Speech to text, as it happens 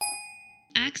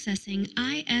Accessing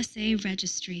ISA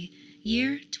Registry,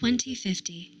 year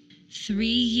 2050. 3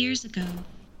 years ago.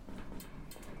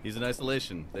 He's in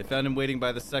isolation. They found him waiting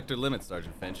by the sector limit,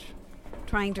 Sergeant Finch.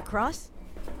 Trying to cross?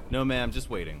 No, ma'am, just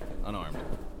waiting, unarmed.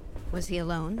 Was he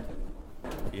alone?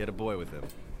 He had a boy with him,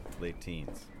 late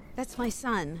teens. That's my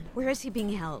son. Where is he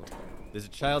being held? There's a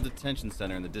child detention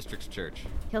center in the district's church.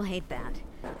 He'll hate that.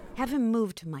 Have him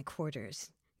moved to my quarters.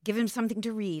 Give him something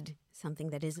to read,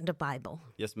 something that isn't a Bible.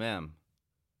 Yes, ma'am.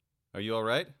 Are you all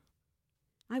right?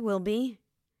 I will be.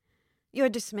 You're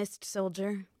dismissed,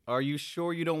 soldier. Are you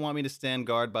sure you don't want me to stand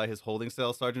guard by his holding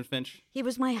cell, Sergeant Finch? He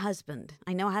was my husband.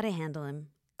 I know how to handle him.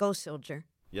 Go, soldier.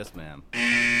 Yes, ma'am.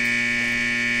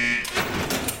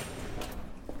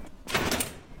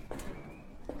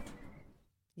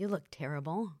 You look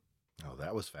terrible. Oh,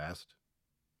 that was fast.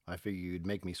 I figured you'd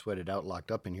make me sweat it out locked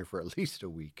up in here for at least a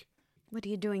week. What are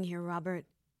you doing here, Robert?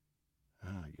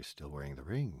 You're still wearing the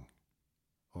ring.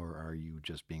 Or are you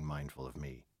just being mindful of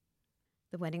me?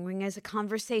 The wedding ring is a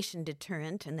conversation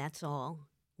deterrent, and that's all.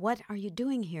 What are you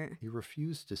doing here? You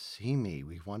refused to see me.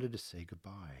 We wanted to say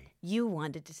goodbye. You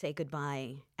wanted to say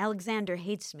goodbye. Alexander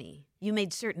hates me. You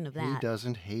made certain of that. He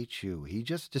doesn't hate you. He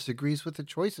just disagrees with the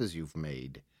choices you've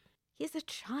made. He's a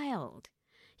child.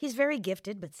 He's very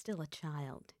gifted, but still a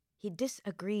child. He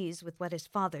disagrees with what his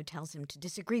father tells him to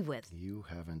disagree with. You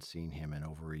haven't seen him in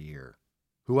over a year.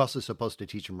 Who else is supposed to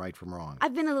teach him right from wrong?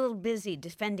 I've been a little busy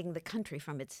defending the country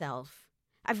from itself.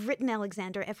 I've written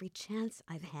Alexander every chance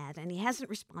I've had, and he hasn't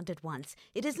responded once.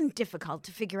 It isn't difficult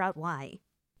to figure out why.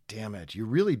 Damn it, you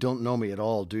really don't know me at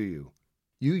all, do you?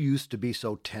 You used to be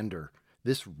so tender.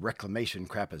 This reclamation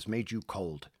crap has made you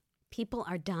cold. People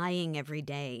are dying every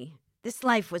day. This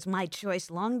life was my choice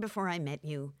long before I met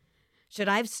you. Should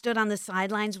I have stood on the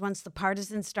sidelines once the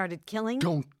partisans started killing?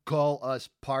 Don't call us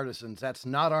partisans. That's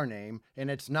not our name, and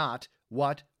it's not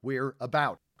what we're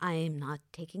about. I'm not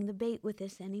taking the bait with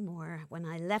this anymore. When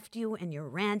I left you and you're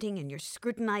ranting and you're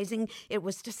scrutinizing, it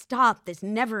was to stop this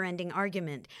never-ending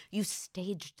argument. You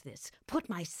staged this, put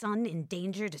my son in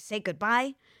danger to say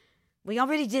goodbye. We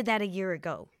already did that a year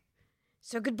ago.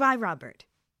 So goodbye, Robert.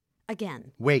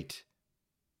 Again. Wait.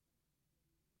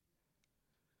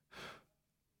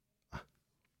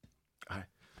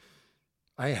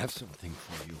 I have something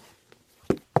for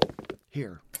you.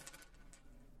 Here.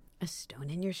 A stone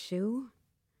in your shoe?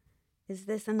 Is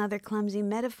this another clumsy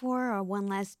metaphor or one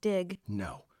last dig?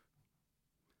 No.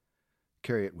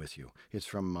 Carry it with you. It's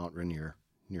from Mount Rainier,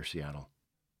 near Seattle.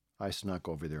 I snuck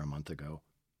over there a month ago.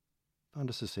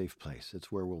 Found us a safe place.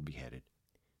 It's where we'll be headed.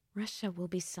 Russia will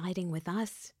be siding with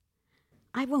us.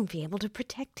 I won't be able to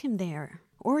protect him there.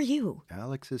 Or you.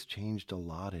 Alex has changed a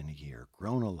lot in a year.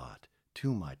 Grown a lot.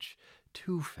 Too much.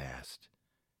 Too fast.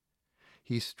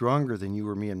 He's stronger than you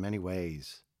or me in many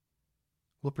ways.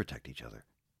 We'll protect each other.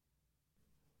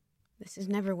 This is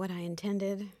never what I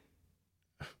intended.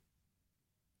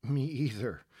 Me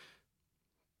either.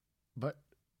 But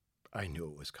I knew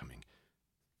it was coming.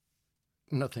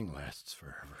 Nothing lasts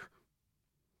forever.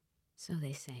 So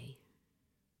they say.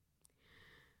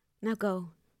 Now go.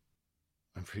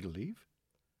 I'm free to leave?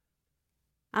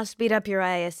 I'll speed up your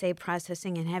ISA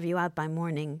processing and have you out by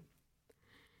morning.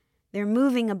 They're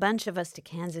moving a bunch of us to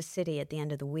Kansas City at the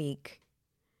end of the week.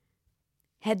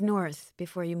 Head north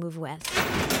before you move west.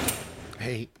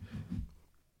 Hey,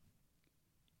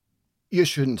 you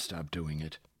shouldn't stop doing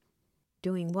it.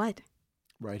 Doing what?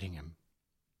 Writing him.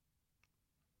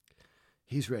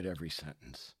 He's read every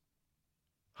sentence.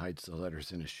 Hides the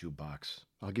letters in his shoebox.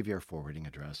 I'll give you our forwarding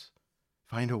address.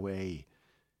 Find a way.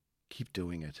 Keep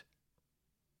doing it.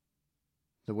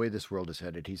 The way this world is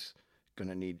headed, he's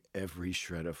gonna need every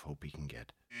shred of hope he can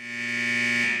get.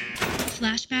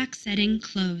 Flashback setting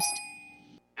closed.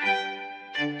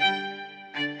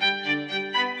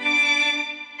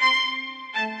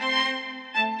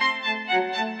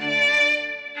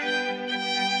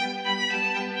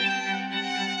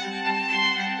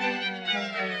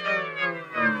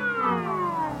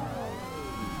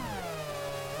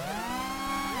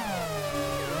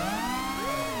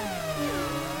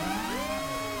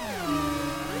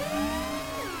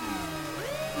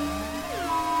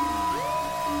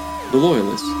 The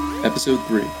Loyalists, Episode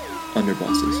 3,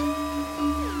 Underbosses.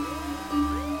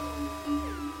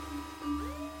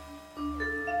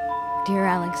 Dear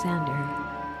Alexander,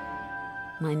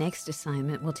 my next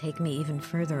assignment will take me even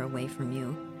further away from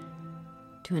you,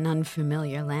 to an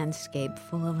unfamiliar landscape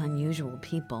full of unusual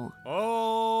people.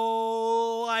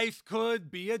 Oh, life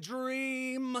could be a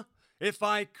dream if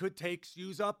I could take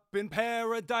yous up in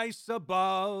paradise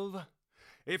above.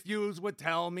 If yous would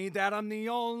tell me that I'm the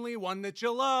only one that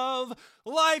you love,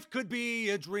 life could be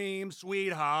a dream,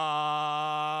 sweetheart.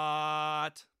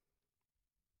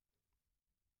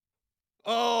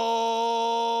 Oh,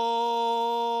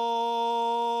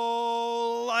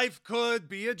 life could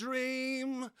be a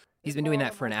dream. He's been doing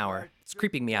that for an hour. It's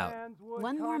creeping me out.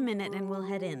 One more minute and we'll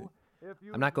head in.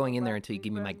 I'm not going in there until you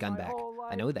give me my gun back.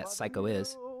 I know who that psycho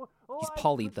is. He's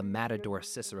Pauly the Matador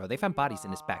Cicero. They found bodies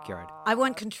in his backyard. I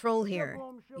want control here.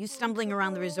 You stumbling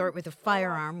around the resort with a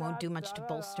firearm won't do much to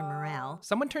bolster morale.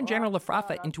 Someone turned General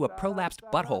Lafrafa into a prolapsed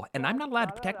butthole, and I'm not allowed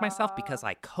to protect myself because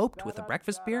I coped with a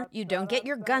breakfast beer? You don't get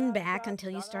your gun back until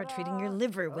you start treating your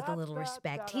liver with a little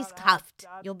respect. He's cuffed.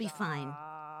 You'll be fine.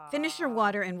 Finish your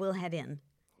water and we'll head in.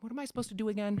 What am I supposed to do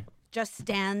again? Just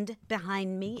stand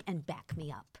behind me and back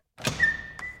me up.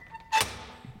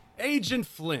 Agent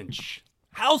Finch.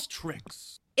 House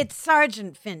tricks. It's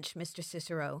Sergeant Finch, Mr.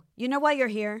 Cicero. You know why you're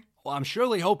here? Well, I'm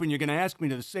surely hoping you're going to ask me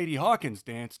to the Sadie Hawkins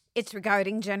dance. It's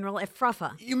regarding General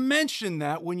Efrafa. You mentioned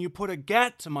that when you put a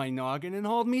gat to my noggin and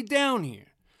hauled me down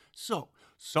here. So,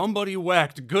 somebody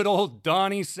whacked good old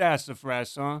Donnie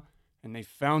Sassafras, huh? And they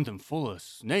found him full of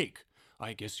snake.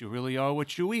 I guess you really are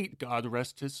what you eat, God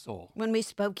rest his soul. When we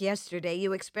spoke yesterday,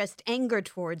 you expressed anger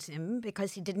towards him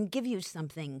because he didn't give you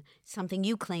something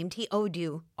you claimed he owed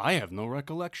you. I have no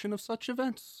recollection of such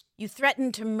events. You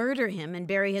threatened to murder him and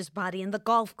bury his body in the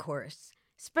golf course.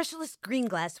 Specialist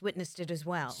Greenglass witnessed it as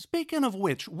well. Speaking of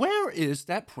which, where is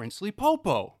that princely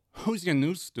popo? Who's your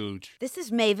new stooge? This is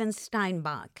Maven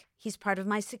Steinbock. He's part of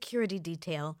my security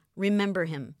detail. Remember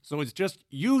him. So it's just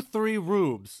you three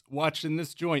rubes watching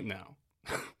this joint now.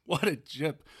 What a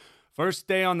jip. First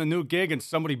day on the new gig and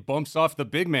somebody bumps off the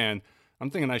big man.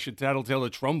 I'm thinking I should tattletale a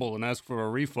Trumbull and ask for a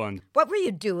refund. What were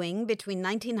you doing between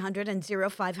 1900 and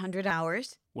 0500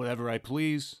 hours? Whatever I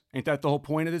please. Ain't that the whole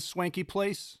point of this swanky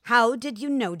place? How did you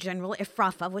know General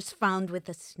Efrafa was found with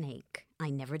a snake? I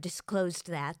never disclosed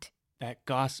that. That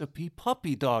gossipy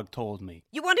puppy dog told me.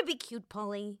 You want to be cute,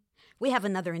 Pauly? We have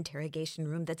another interrogation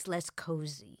room that's less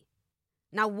cozy.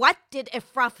 Now, what did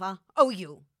Efrafa owe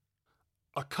you?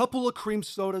 A couple of cream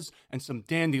sodas and some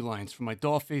dandelions for my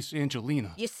doll-faced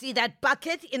Angelina. You see that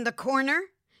bucket in the corner?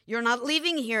 You're not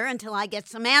leaving here until I get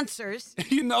some answers.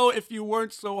 You know, if you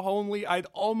weren't so homely, I'd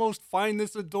almost find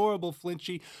this adorable,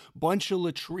 Flinchy. Bunch of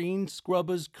latrine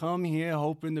scrubbers come here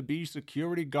hoping to be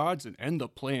security guards and end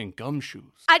up playing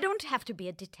gumshoes. I don't have to be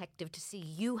a detective to see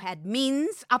you had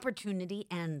means, opportunity,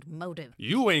 and motive.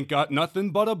 You ain't got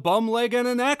nothing but a bum leg and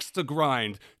an axe to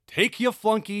grind. Take your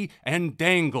flunky and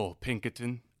dangle,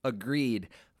 Pinkerton. Agreed.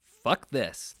 Fuck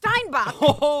this. Steinbock!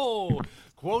 Oh,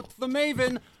 quote the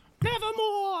Maven,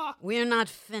 nevermore. We're not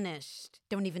finished.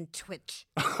 Don't even twitch.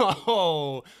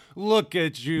 Oh, look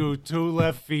at you, 2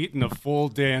 left feet and a full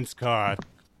dance card.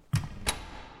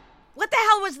 What the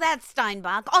hell was that,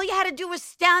 Steinbock? All you had to do was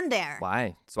stand there.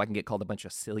 Why? So I can get called a bunch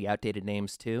of silly, outdated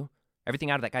names, too?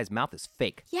 Everything out of that guy's mouth is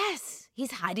fake. Yes,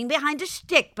 he's hiding behind a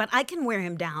shtick, but I can wear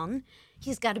him down.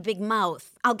 He's got a big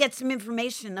mouth. I'll get some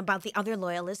information about the other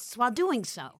loyalists while doing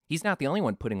so. He's not the only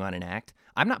one putting on an act.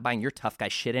 I'm not buying your tough guy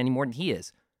shit any more than he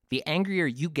is. The angrier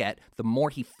you get, the more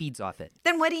he feeds off it.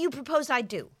 Then what do you propose I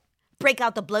do? Break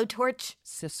out the blowtorch?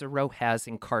 Cicero has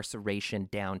incarceration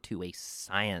down to a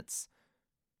science.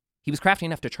 He was crafty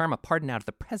enough to charm a pardon out of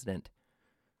the president.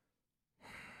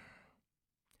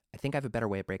 I think I have a better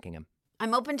way of breaking him.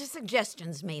 I'm open to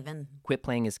suggestions, Maven. Quit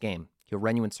playing his game. He'll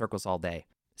run you in circles all day.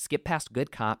 Skip past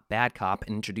good cop, bad cop,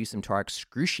 and introduce him to our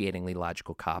excruciatingly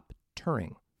logical cop,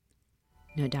 Turing.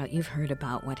 No doubt you've heard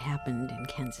about what happened in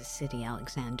Kansas City,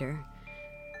 Alexander.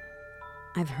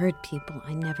 I've hurt people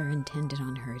I never intended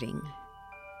on hurting,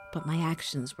 but my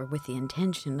actions were with the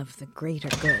intention of the greater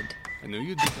good. I knew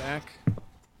you'd be back.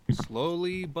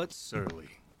 Slowly but surely.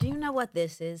 Do you know what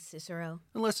this is, Cicero?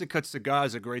 Unless it cuts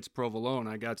cigars or grates provolone,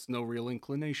 I got no real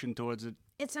inclination towards it.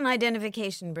 It's an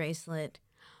identification bracelet.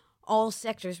 All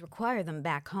sectors require them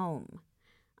back home.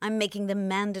 I'm making them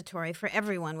mandatory for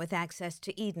everyone with access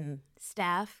to Eden,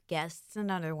 staff, guests,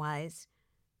 and otherwise.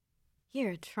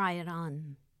 Here, try it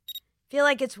on. Feel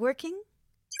like it's working?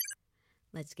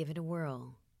 Let's give it a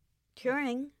whirl.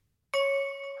 Turing.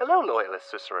 Hello,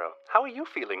 Loyalist Cicero. How are you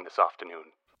feeling this afternoon?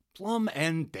 Plum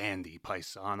and dandy,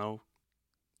 paisano.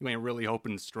 You ain't really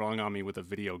hoping to strong on me with a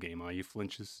video game, are you,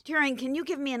 Flinches? Turing, can you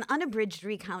give me an unabridged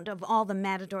recount of all the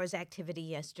Matador's activity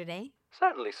yesterday?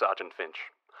 Certainly, Sergeant Finch.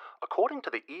 According to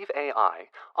the Eve AI,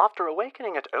 after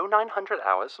awakening at 0900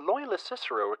 hours, Loyalist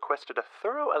Cicero requested a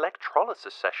thorough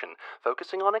electrolysis session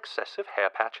focusing on excessive hair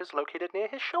patches located near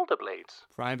his shoulder blades.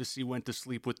 Privacy went to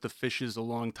sleep with the fishes a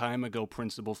long time ago,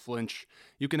 Principal Finch.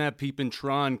 You can have Peepin'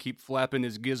 Tron keep flapping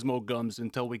his gizmo gums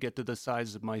until we get to the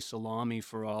size of my salami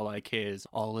for all I cares.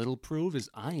 All it'll prove is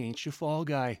I ain't your fall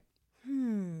guy.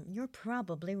 You're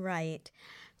probably right.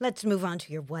 Let's move on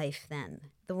to your wife, then.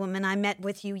 The woman I met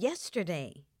with you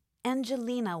yesterday.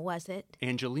 Angelina, was it?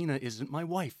 Angelina isn't my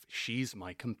wife. She's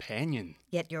my companion.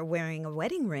 Yet you're wearing a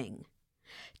wedding ring.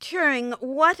 Turing,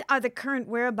 what are the current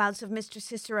whereabouts of Mr.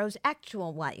 Cicero's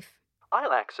actual wife?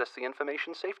 I'll access the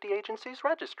Information Safety Agency's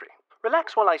registry.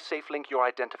 Relax while I safe link your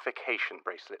identification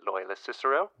bracelet, Loyalist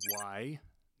Cicero. Why?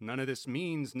 None of this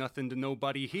means nothing to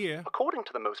nobody here. According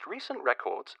to the most recent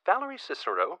records, Valerie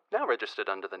Cicero, now registered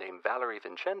under the name Valerie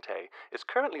Vincente, is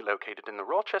currently located in the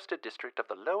Rochester district of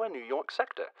the Lower New York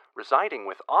sector, residing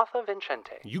with Arthur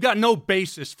Vincente. You got no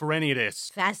basis for any of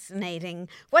this. Fascinating.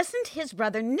 Wasn't his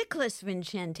brother Nicholas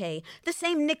Vincente the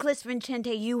same Nicholas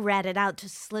Vincente you ratted out to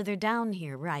slither down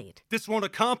here, right? This won't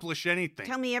accomplish anything.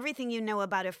 Tell me everything you know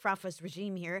about Efrafa's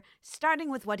regime here,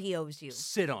 starting with what he owes you.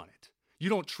 Sit on it. You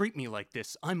don't treat me like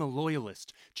this. I'm a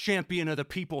loyalist, champion of the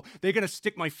people. They're gonna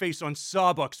stick my face on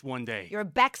Sawbucks one day. You're a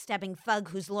backstabbing thug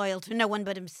who's loyal to no one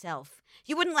but himself.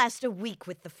 You wouldn't last a week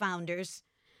with the founders.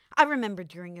 I remember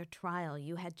during your trial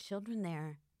you had children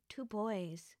there. 2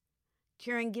 boys.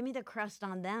 Turing, give me the crust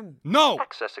on them. No!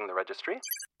 Accessing the registry.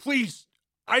 Please!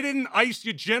 I didn't ice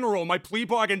your general. My plea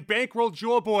bargain bankrolled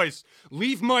your boys.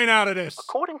 Leave mine out of this.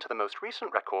 According to the most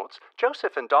recent records,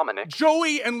 Joseph and Dominic...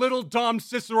 Joey and little Dom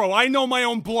Cicero. I know my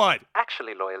own blood.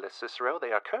 Actually, Loyalist Cicero,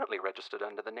 they are currently registered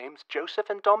under the names Joseph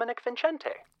and Dominic Vincente.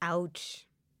 Ouch.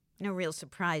 No real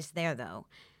surprise there, though.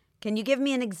 Can you give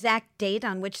me an exact date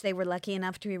on which they were lucky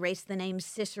enough to erase the name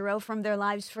Cicero from their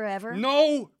lives forever?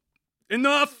 No!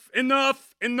 Enough!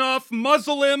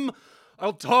 Muzzle him!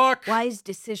 I'll talk. Wise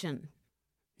decision.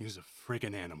 He's a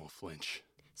friggin' animal, Finch.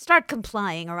 Start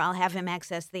complying, or I'll have him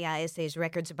access the ISA's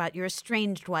records about your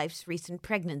estranged wife's recent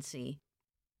pregnancy.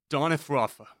 Don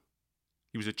Efrafa.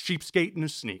 He was a cheapskate and a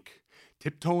sneak,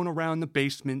 tiptoeing around the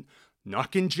basement,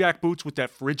 knocking jackboots with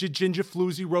that frigid ginger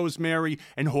floozy Rosemary,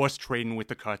 and horse trading with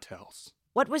the cartels.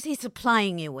 What was he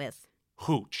supplying you with?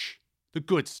 Hooch. The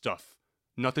good stuff.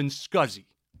 Nothing scuzzy.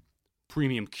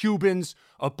 Premium Cubans,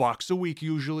 a box a week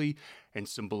usually, and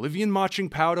some Bolivian marching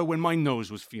powder when my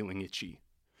nose was feeling itchy.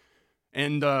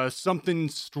 And something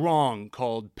strong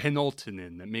called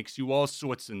penultinin that makes you all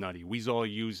sorts of nutty. We's all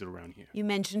use it around here. You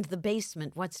mentioned the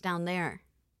basement. What's down there?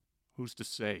 Who's to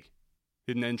say?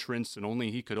 Hidden entrance, and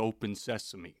only he could open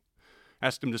sesame.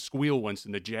 Asked him to squeal once,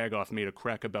 and the jagoff made a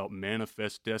crack about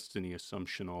manifest destiny or some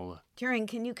shinola. Turing,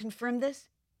 can you confirm this?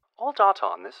 All data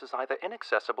on this is either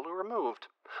inaccessible or removed.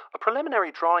 A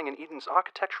preliminary drawing in Eden's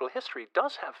architectural history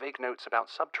does have vague notes about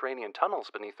subterranean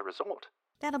tunnels beneath the resort.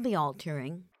 That'll be all,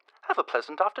 Turing. Have a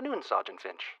pleasant afternoon, Sergeant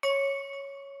Finch.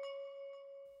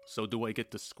 So do I get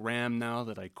to scram now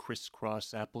that I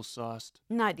crisscross applesauced?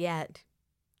 Not yet.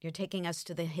 You're taking us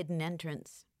to the hidden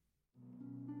entrance.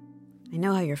 I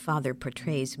know how your father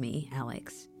portrays me,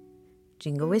 Alex.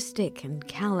 Jingoistic and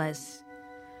callous.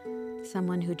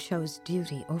 Someone who chose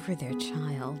duty over their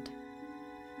child.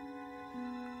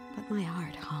 But my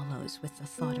heart hollows with the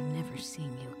thought of never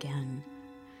seeing you again.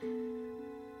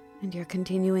 And your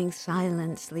continuing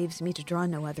silence leaves me to draw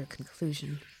no other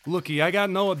conclusion. Looky, I got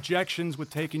no objections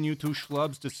with taking you 2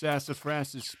 schlubs to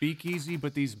Sassafras's speakeasy,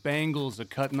 but these bangles are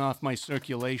cutting off my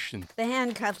circulation. The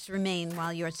handcuffs remain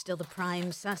while you're still the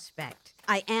prime suspect.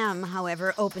 I am,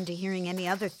 however, open to hearing any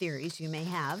other theories you may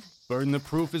have. Burden of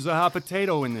proof is a hot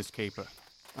potato in this caper.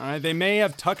 All right, they may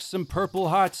have tucked some purple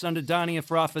hearts under Donnie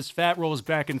Efrafa's fat rolls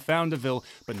back in Founderville,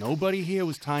 but nobody here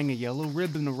was tying a yellow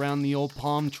ribbon around the old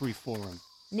palm tree for him.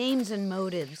 Names and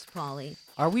motives, Pauly.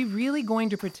 Are we really going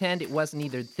to pretend it wasn't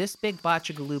either this big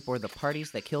botchagaloop or the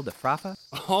parties that killed Efrafa?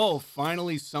 Oh,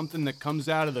 finally something that comes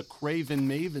out of the craven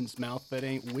Maven's mouth that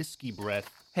ain't whiskey breath.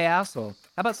 Hey, asshole,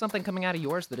 how about something coming out of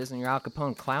yours that isn't your Al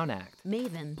Capone clown act?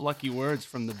 Maven. Plucky words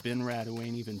from the bin rat who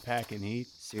ain't even packing heat.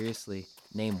 Seriously,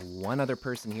 name one other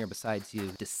person here besides you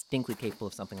distinctly capable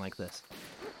of something like this.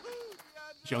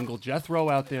 Jungle Jethro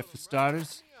out there for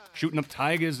starters. Shooting up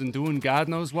tigers and doing God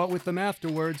knows what with them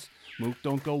afterwards. Mook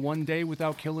don't go one day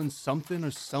without killing something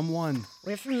or someone.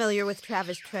 We're familiar with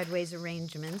Travis Treadway's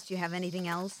arrangements. Do you have anything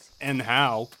else? And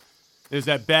how? There's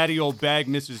that batty old bag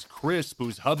Mrs. Crisp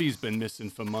whose hubby's been missing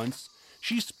for months.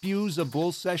 She spews a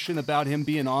bull session about him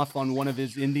being off on one of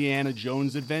his Indiana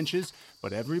Jones adventures,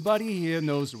 but everybody here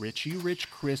knows Richie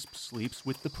Rich Crisp sleeps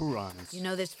with the piranhas. You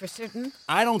know this for certain?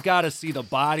 I don't gotta see the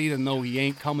body to know he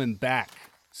ain't coming back.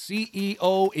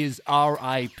 CEO is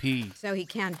R.I.P. So he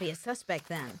can't be a suspect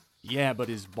then. Yeah, but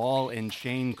his ball and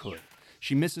chain could.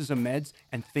 She misses her meds,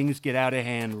 and things get out of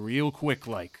hand real quick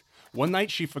like. One night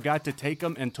she forgot to take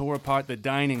them and tore apart the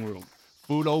dining room.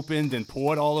 Food opened and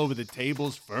poured all over the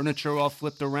tables, furniture all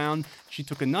flipped around. She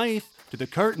took a knife to the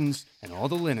curtains and all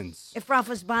the linens. If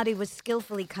Rafa's body was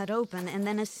skillfully cut open and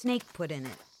then a snake put in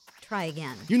it. Try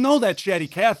again. You know that Chatty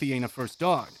Cathy ain't a first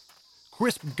dog.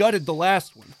 Crisp gutted the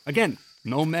last one. Again,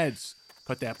 no meds.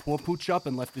 Cut that poor pooch up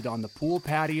and left it on the pool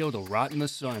patio to rot in the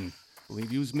sun.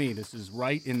 Believe you's me, this is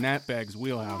right in that bag's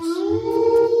wheelhouse.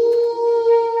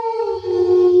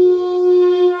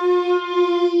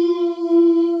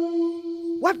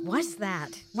 What was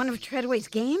that? One of Treadway's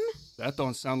game? That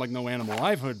don't sound like no animal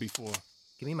I've heard before.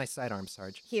 Give me my sidearm,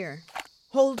 Sarge. Here,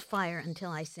 hold fire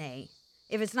until I say.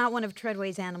 If it's not one of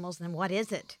Treadway's animals, then what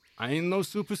is it? I ain't no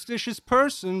superstitious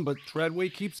person, but Treadway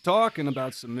keeps talking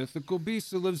about some mythical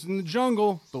beast that lives in the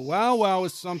jungle. The Wow Wow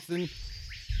is something.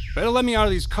 Better let me out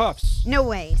of these cuffs. No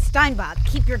way. Steinbock,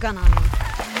 keep your gun on me.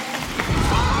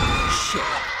 Shit.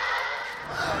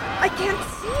 I can't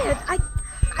see it.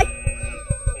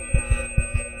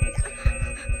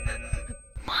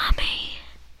 Mommy.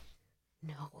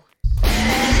 No.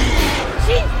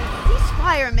 Jesus, cease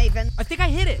fire, Maven. I think I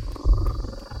hit it.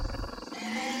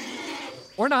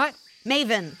 Or not.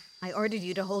 Maven, I ordered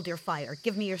you to hold your fire.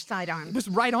 Give me your sidearm. It was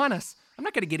right on us. I'm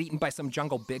not going to get eaten by some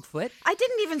jungle Bigfoot. I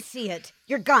didn't even see it.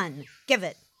 Your gun. Give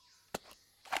it.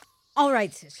 All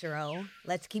right, Cicero.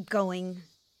 Let's keep going.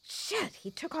 Shit,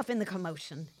 he took off in the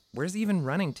commotion. Where's he even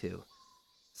running to?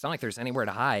 It's not like there's anywhere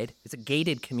to hide. It's a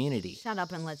gated community. Shut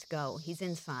up and let's go. He's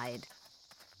inside.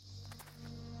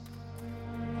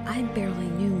 I barely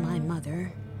knew my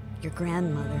mother, your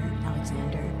grandmother,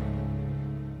 Alexander.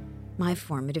 My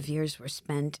formative years were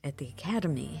spent at the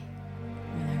academy.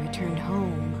 When I returned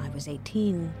home, I was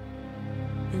 18,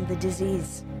 and the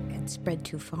disease had spread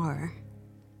too far.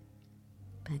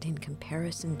 But in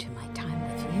comparison to my time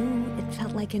with you, it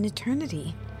felt like an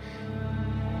eternity.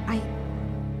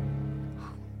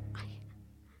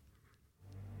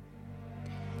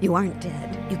 You aren't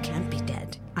dead. You can't be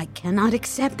dead. I cannot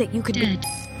accept that you could Dead.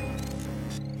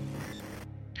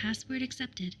 Password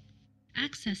accepted.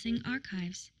 Accessing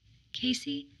archives.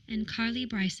 Casey and Carly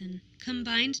Bryson.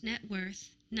 Combined net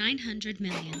worth $900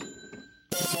 million.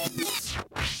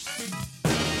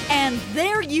 And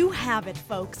there you have it,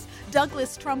 folks.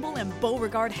 Douglas Trumbull and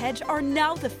Beauregard Hedge are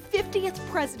now the 50th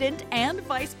President and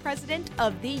Vice President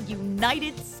of the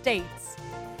United States.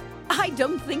 I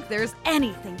don't think there's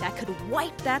anything that could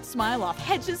wipe that smile off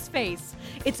Hedge's face.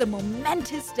 It's a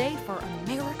momentous day for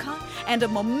America and a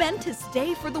momentous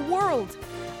day for the world.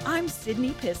 I'm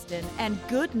Sydney Piston, and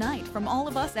good night from all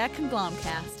of us at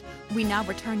Conglomcast. We now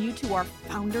return you to our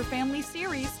Founder Family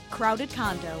series, Crowded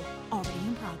Condo, already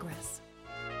in progress.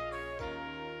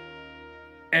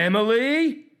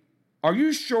 Emily? Are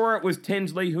you sure it was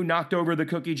Tinsley who knocked over the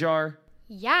cookie jar?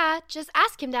 Yeah, just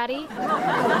ask him, Daddy.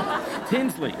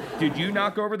 Tinsley, did you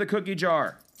knock over the cookie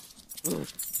jar?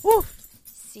 Woof.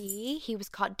 See, he was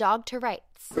caught dog to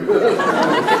rights.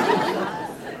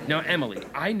 Now, Emily,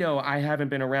 I know I haven't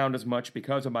been around as much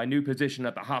because of my new position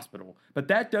at the hospital, but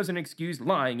that doesn't excuse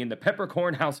lying in the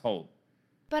peppercorn household.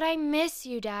 But I miss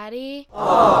you, Daddy.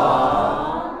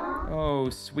 Oh,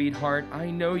 sweetheart,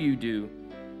 I know you do.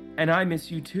 And I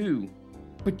miss you too.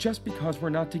 But just because we're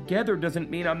not together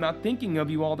doesn't mean I'm not thinking of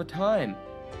you all the time.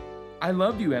 I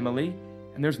love you, Emily,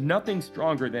 and there's nothing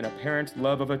stronger than a parent's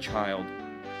love of a child.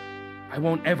 I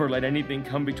won't ever let anything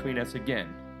come between us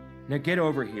again. Now get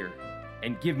over here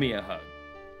and give me a hug.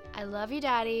 I love you,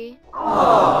 Daddy.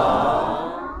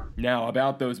 Now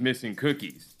about those missing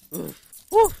cookies.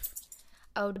 Woof.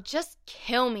 Oh, just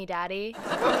kill me, Daddy.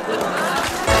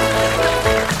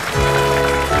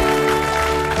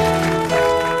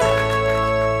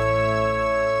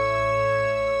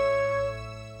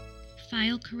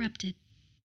 File corrupted.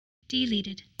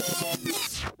 Deleted.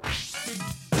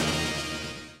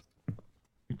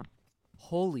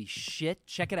 Holy shit,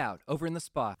 check it out, over in the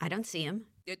spa. I don't see him.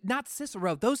 Not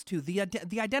Cicero, those two, the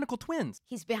identical twins.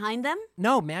 He's behind them?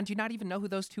 No, man, do you not even know who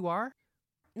those two are?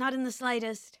 Not in the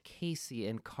slightest. Casey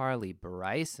and Carly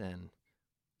Bryson.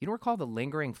 You don't recall the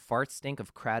lingering fart stink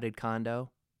of Crowded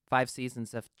Condo? 5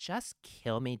 seasons of Just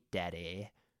Kill Me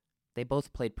Daddy. They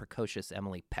both played precocious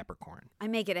Emily Peppercorn. I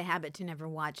make it a habit to never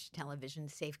watch television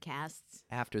safe casts.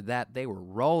 After that, they were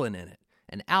rolling in it.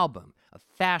 an album, a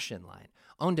fashion line,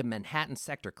 owned a Manhattan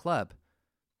sector club.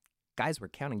 Guys were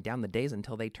counting down the days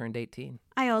until they turned 18.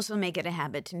 I also make it a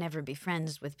habit to never be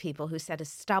friends with people who set a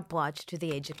stopwatch to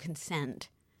the age of consent.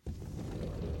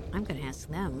 I'm going to ask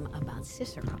them about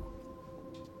Cicero.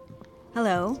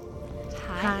 Hello.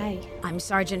 Hi. I'm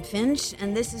Sergeant Finch,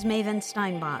 and this is Maven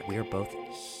Steinbock. We are both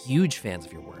huge fans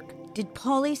of your work. Did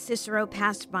Pauly Cicero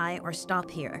pass by or stop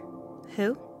here?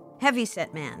 Who?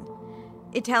 Heavyset man.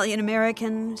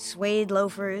 Italian-American, suede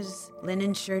loafers,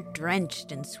 linen shirt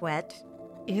drenched in sweat.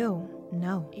 Ew,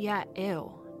 no. Yeah,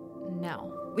 ew.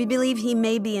 No. We believe he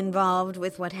may be involved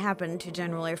with what happened to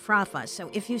General Efrafa, so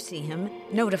if you see him,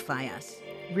 notify us.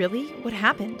 Really? What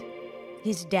happened?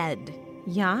 He's dead.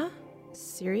 Yeah?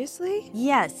 Seriously?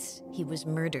 Yes, he was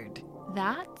murdered.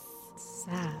 That's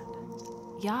sad.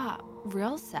 Yeah,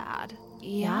 real sad.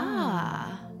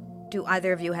 Yeah. Do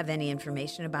either of you have any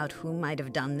information about who might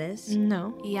have done this?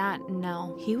 No. Yeah,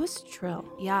 no. He was trill.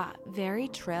 Yeah, very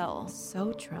trill.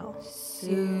 So trill.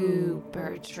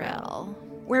 Super trill.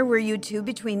 Where were you two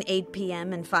between 8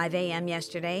 p.m. and 5 a.m.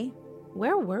 yesterday?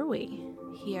 Where were we?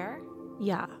 Here?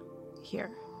 Yeah,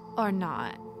 here. Or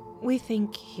not? We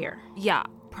think here. Yeah,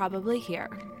 probably here.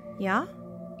 Yeah?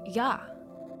 Yeah.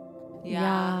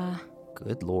 Yeah.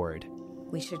 Good Lord.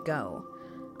 We should go.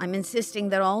 I'm insisting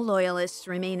that all loyalists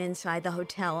remain inside the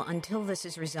hotel until this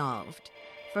is resolved.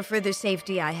 For further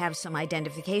safety, I have some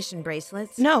identification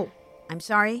bracelets. No. I'm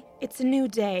sorry? It's a new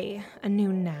day, a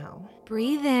new now.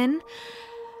 Breathe in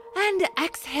and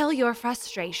exhale your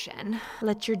frustration.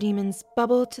 Let your demons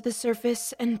bubble to the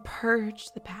surface and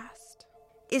purge the past.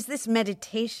 Is this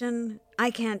meditation? I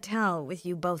can't tell with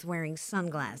you both wearing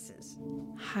sunglasses.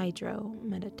 Hydro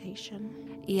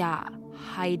meditation. Yeah,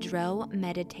 hydro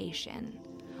meditation.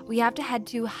 We have to head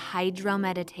to hydro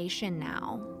meditation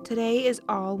now. Today is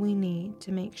all we need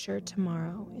to make sure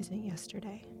tomorrow isn't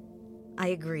yesterday. I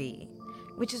agree.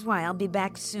 Which is why I'll be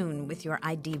back soon with your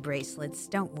ID bracelets.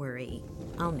 Don't worry.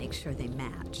 I'll make sure they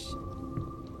match.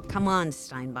 Come on,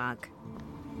 Steinbock.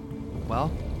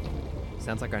 Well,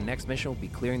 sounds like our next mission will be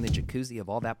clearing the jacuzzi of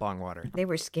all that bong water. They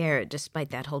were scared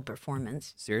despite that whole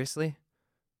performance. Seriously?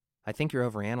 I think you're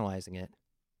overanalyzing it.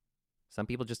 Some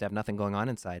people just have nothing going on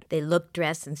inside. They look,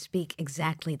 dress, and speak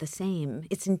exactly the same.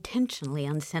 It's intentionally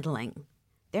unsettling.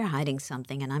 They're hiding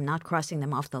something, and I'm not crossing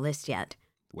them off the list yet.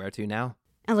 Where to now?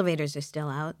 Elevators are still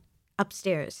out.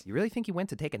 Upstairs. You really think he went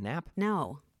to take a nap?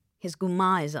 No. His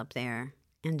guma is up there.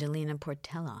 Angelina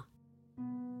Portella.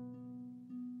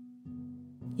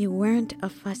 You weren't a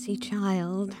fussy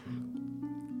child.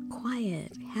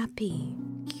 Quiet, happy,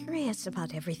 curious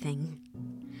about everything.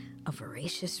 A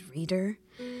voracious reader,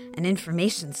 an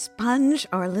information sponge,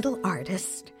 or a little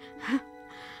artist. I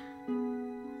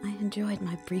enjoyed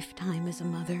my brief time as a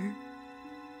mother.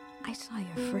 I saw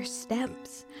your first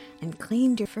steps and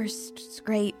cleaned your first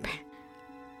scrape.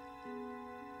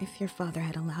 If your father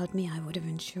had allowed me, I would have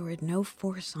ensured no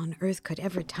force on earth could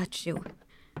ever touch you.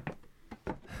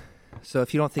 So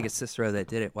if you don't think it's Cicero that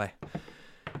did it, why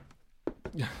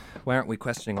aren't we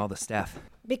questioning all the staff?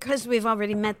 Because we've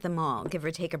already met them all, give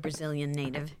or take a Brazilian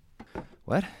native.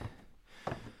 What?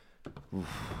 Oof,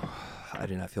 I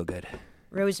do not feel good.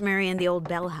 Rosemary and the old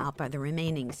bellhop are the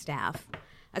remaining staff.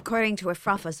 According to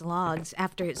Efrafa's logs,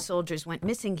 after his soldiers went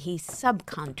missing, he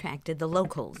subcontracted the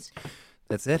locals.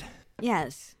 That's it?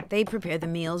 Yes, they prepare the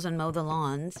meals and mow the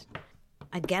lawns.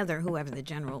 I gather whoever the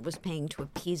general was paying to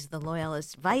appease the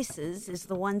loyalist vices is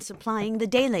the one supplying the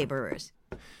day laborers.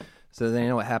 So they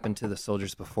know what happened to the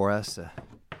soldiers before us?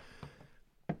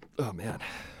 Oh, man.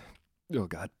 Oh,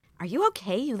 God. Are you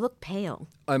okay? You look pale.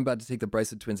 I'm about to take the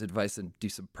Bryson twins' advice and do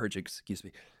some purging. Excuse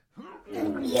me.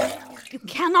 You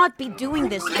cannot be doing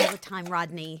this all the time,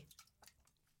 Rodney.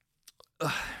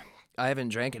 I haven't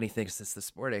drank anything since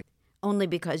this morning. Only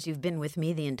because you've been with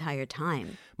me the entire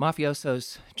time.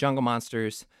 Mafiosos, jungle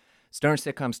monsters, stoner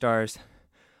sitcom stars,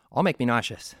 all make me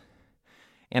nauseous.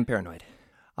 And paranoid.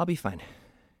 I'll be fine.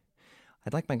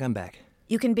 I'd like my gun back.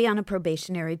 You can be on a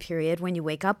probationary period when you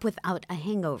wake up without a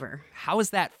hangover. How is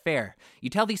that fair? You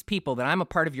tell these people that I'm a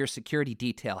part of your security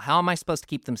detail. How am I supposed to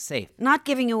keep them safe? Not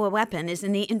giving you a weapon is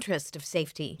in the interest of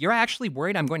safety. You're actually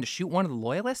worried I'm going to shoot one of the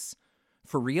loyalists?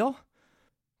 For real?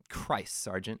 Christ,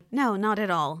 Sergeant. No, not at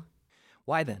all.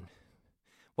 Why then?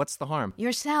 What's the harm?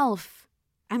 Yourself.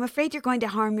 I'm afraid you're going to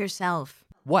harm yourself.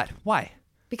 What? Why?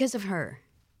 Because of her.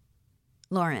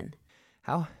 Lauren.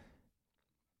 How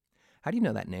do you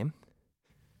know that name?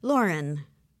 Lauren.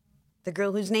 The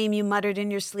girl whose name you muttered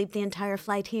in your sleep the entire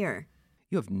flight here.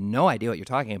 You have no idea what you're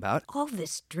talking about. All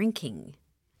this drinking.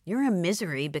 You're a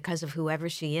misery because of whoever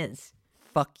she is.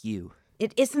 Fuck you.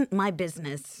 It isn't my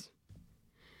business.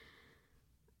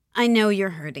 I know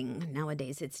you're hurting.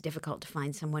 Nowadays it's difficult to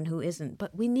find someone who isn't,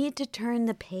 but we need to turn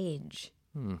the page.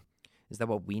 Is that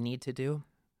what we need to do?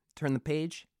 Turn the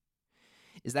page?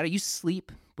 Is that how you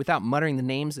sleep without muttering the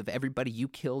names of everybody you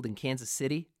killed in Kansas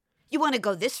City? You want to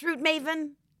go this route,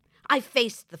 Maven? I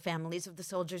faced the families of the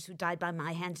soldiers who died by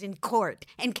my hands in court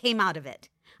and came out of it.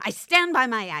 I stand by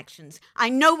my actions. I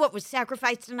know what was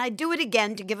sacrificed, and I'd do it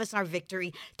again to give us our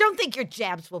victory. Don't think your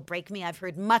jabs will break me. I've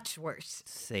heard much worse.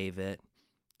 Save it.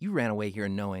 You ran away here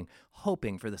knowing,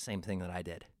 hoping for the same thing that I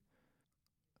did.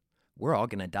 We're all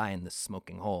gonna die in this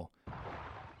smoking hole.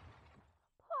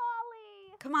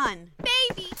 Pauly! Come on.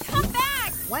 Baby, come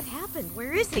back! What happened?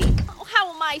 Where is he? Oh,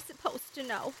 how am I supposed to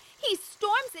know? He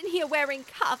storms in here wearing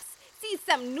cuffs, sees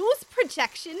some news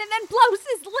projection, and then blows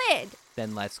his lid.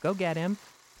 Then let's go get him,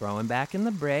 throw him back in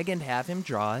the brig, and have him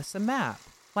draw us a map,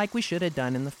 like we should have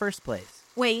done in the first place.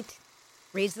 Wait.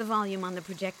 Raise the volume on the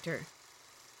projector.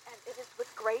 And it is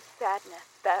with great sadness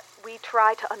that we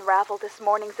try to unravel this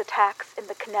morning's attacks in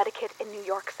the Connecticut and New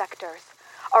York sectors.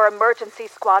 Our emergency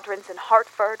squadrons in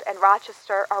Hartford and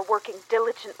Rochester are working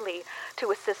diligently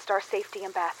to assist our safety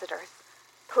ambassadors.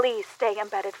 Please stay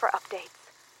embedded for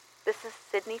updates. This is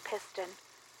Sydney Piston.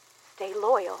 Stay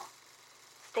loyal.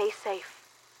 Stay safe.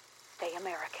 Stay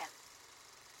American.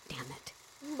 Damn it.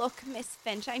 Look, Miss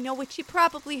Finch, I know what you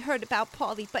probably heard about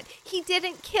Pauly, but he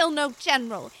didn't kill no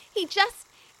general. He just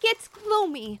gets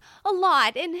gloomy a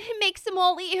lot, and it makes him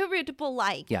all irritable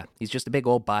like. Yeah, he's just a big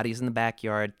old bodies in the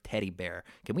backyard teddy bear.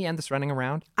 Can we end this running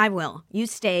around? I will. You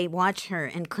stay, watch her,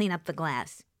 and clean up the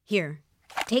glass. Here,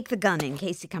 take the gun in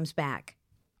case he comes back.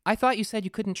 I thought you said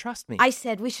you couldn't trust me. I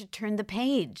said we should turn the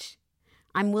page.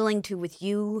 I'm willing to with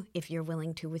you if you're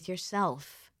willing to with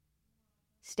yourself.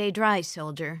 Stay dry,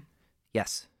 soldier.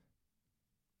 Yes.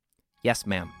 Yes,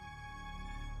 ma'am.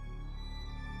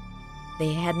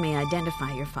 They had me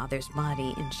identify your father's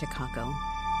body in Chicago.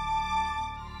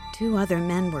 2 other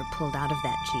men were pulled out of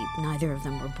that Jeep. Neither of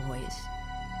them were boys.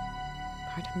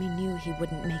 Part of me knew he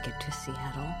wouldn't make it to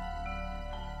Seattle.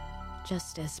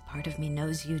 Just as part of me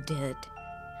knows you did.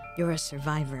 You're a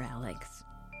survivor, Alex.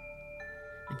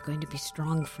 I'm going to be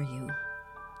strong for you.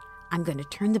 I'm going to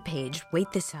turn the page,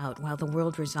 wait this out while the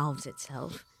world resolves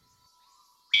itself.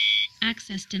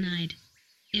 Access denied.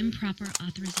 Improper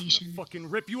authorization. I'm gonna fucking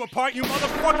rip you apart, you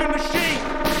motherfucking machine!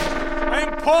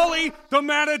 I'm Pauly the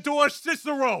Matador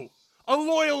Cicero, a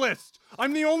loyalist.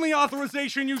 I'm the only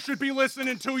authorization you should be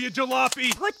listening to, you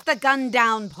jalopy. Put the gun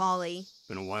down, Pauly.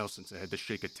 Been a while since I had to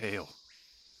shake a tail.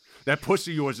 That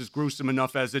pussy of yours is gruesome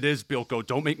enough as it is, Bilko.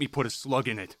 Don't make me put a slug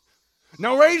in it.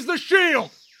 Now raise the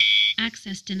shield!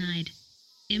 Access denied.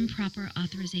 Improper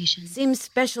authorization. Seems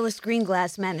Specialist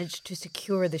Greenglass managed to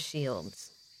secure the shields.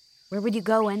 Where would you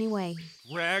go anyway?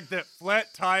 Drag that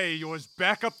flat tire of yours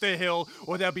back up the hill,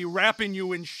 or they'll be wrapping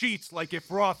you in sheets like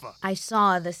Ifrafa. I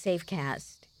saw the safe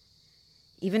cast.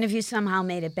 Even if you somehow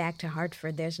made it back to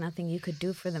Hartford, there's nothing you could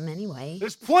do for them anyway.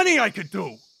 There's plenty I could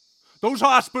do. Those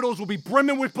hospitals will be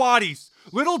brimming with bodies.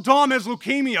 Little Dom has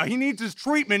leukemia. He needs his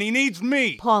treatment. He needs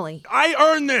me. Pauly. I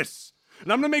earned this.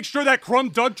 And I'm gonna make sure that crumb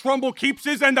Doug Trumbull keeps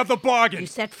his end of the bargain. You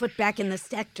set foot back in the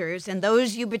sectors, and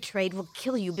those you betrayed will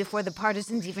kill you before the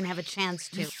partisans even have a chance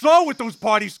to. You saw what those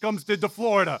party scums did to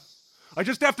Florida. I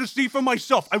just have to see for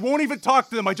myself. I won't even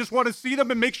talk to them. I just want to see them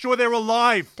and make sure they're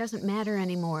alive. Doesn't matter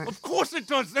anymore. Of course it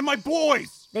does. They're my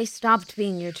boys. They stopped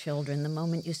being your children the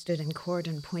moment you stood in court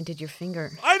and pointed your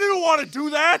finger. I didn't want to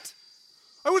do that.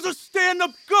 I was a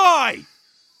stand-up guy.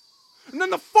 And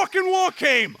then the fucking war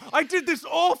came. I did this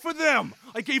all for them.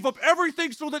 I gave up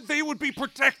everything so that they would be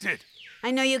protected.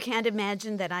 I know you can't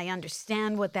imagine that I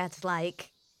understand what that's like,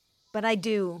 but I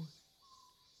do.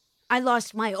 I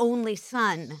lost my only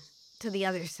son to the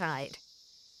other side.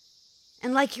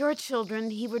 And like your children,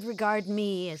 he would regard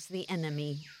me as the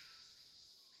enemy.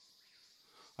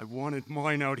 I wanted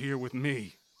mine out here with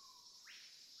me.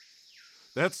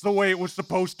 That's the way it was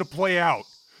supposed to play out.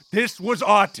 This was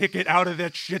our ticket out of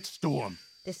that shitstorm.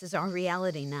 This is our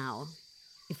reality now.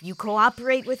 If you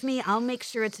cooperate with me, I'll make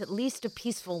sure it's at least a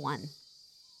peaceful one.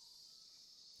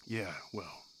 Yeah,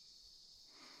 well,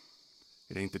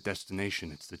 it ain't the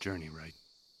destination, it's the journey, right?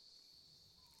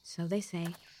 So they say.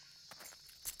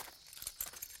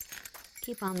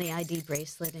 Keep on the ID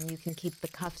bracelet and you can keep the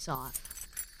cuffs off.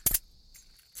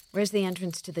 Where's the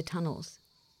entrance to the tunnels?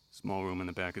 Small room in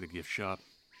the back of the gift shop.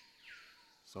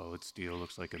 Solid steel,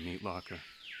 looks like a meat locker.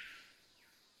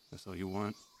 That's all you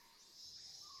want?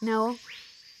 No.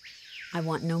 I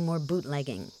want no more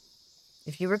bootlegging.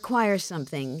 If you require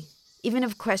something, even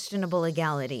of questionable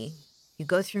legality, you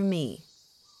go through me.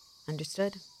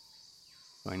 Understood?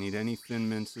 If I need any Thin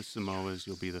Mints or Samoas,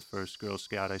 you'll be the first Girl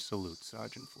Scout I salute,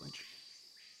 Sergeant Finch.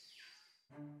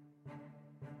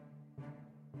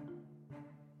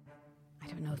 I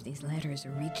don't know if these letters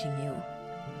are reaching you.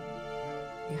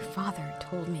 Your father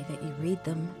told me that you read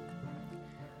them.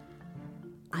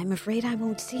 I'm afraid I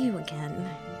won't see you again.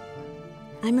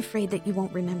 I'm afraid that you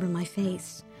won't remember my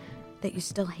face, that you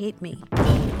still hate me.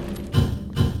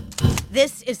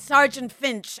 This is Sergeant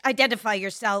Finch. Identify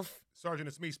yourself. Sergeant,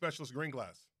 it's me, Specialist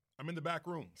Greenglass. I'm in the back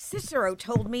room. Cicero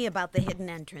told me about the hidden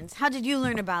entrance. How did you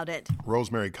learn about it?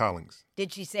 Rosemary Collins.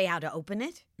 Did she say how to open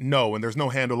it? No, and there's no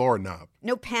handle or knob.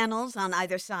 No panels on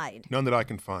either side? None that I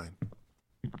can find.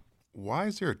 Why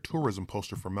is there a tourism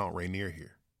poster for Mount Rainier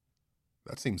here?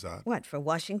 That seems odd. What, for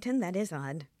Washington? That is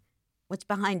odd. What's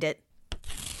behind it?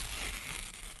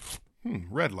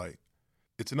 Red light.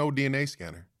 It's an old DNA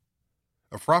scanner.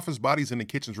 Afrafa's body's in the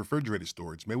kitchen's refrigerated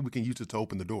storage. Maybe we can use it to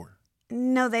open the door.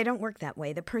 No, they don't work that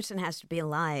way. The person has to be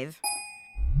alive.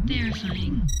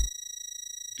 Verifying.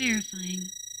 Verifying.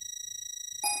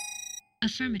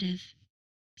 Affirmative.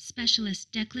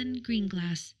 Specialist Declan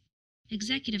Greenglass.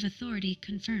 Executive authority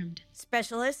confirmed.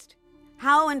 Specialist?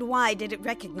 How and why did it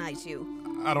recognize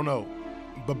you? I don't know,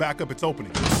 but back up, it's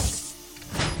opening.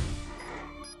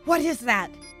 What is that?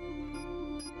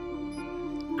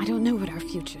 I don't know what our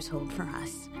futures hold for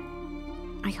us.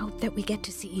 I hope that we get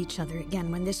to see each other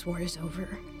again when this war is over.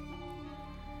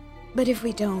 But if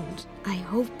we don't, I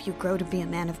hope you grow to be a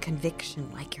man of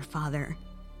conviction like your father.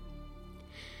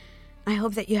 I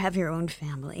hope that you have your own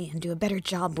family and do a better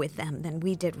job with them than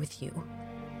we did with you.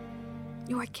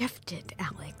 You are gifted,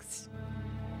 Alex.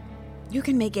 You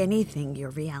can make anything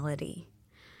your reality.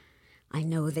 I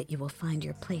know that you will find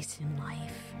your place in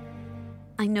life.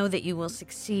 I know that you will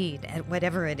succeed at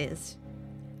whatever it is.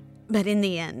 But in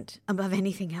the end, above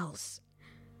anything else,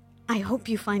 I hope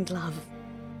you find love.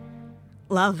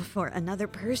 Love for another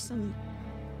person.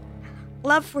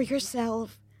 Love for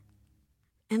yourself.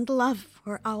 And love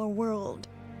for our world.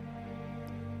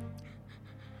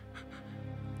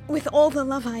 With all the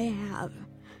love I have.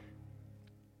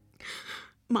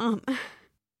 Mom.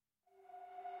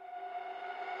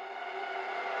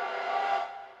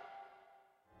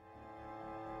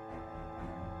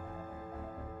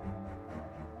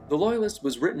 The Loyalist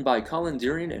was written by Colin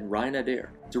Deering and Ryan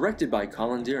Adair, directed by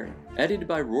Colin Deering, edited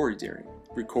by Rory Deering,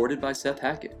 recorded by Seth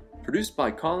Hackett, produced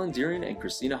by Colin Deering and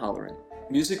Christina Holleran.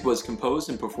 Music was composed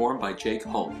and performed by Jake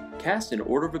Hull. Cast in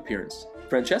order of appearance: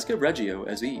 Francesca Reggio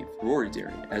as Eve, Rory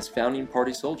Deering as Founding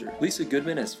Party Soldier, Lisa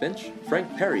Goodman as Finch, Frank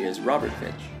Perry as Robert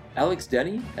Finch, Alex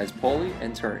Denny as Pauly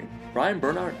and Turing, Brian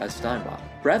Bernhardt as Steinbock,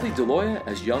 Bradley DeLoya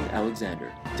as Young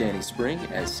Alexander, Danny Spring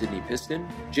as Sidney Piston,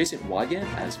 Jason Wygant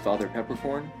as Father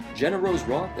Peppercorn, Jenna Rose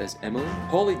Roth as Emily,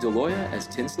 Pauly DeLoya as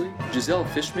Tinsley, Giselle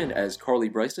Fishman as Carly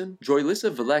Bryson,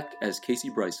 Joylissa Villek as Casey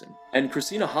Bryson, and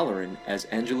Christina Holleran as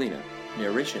Angelina.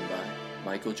 Narration by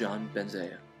Michael John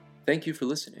Benzea. Thank you for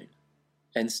listening,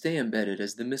 and stay embedded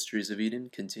as the mysteries of Eden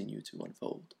continue to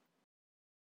unfold.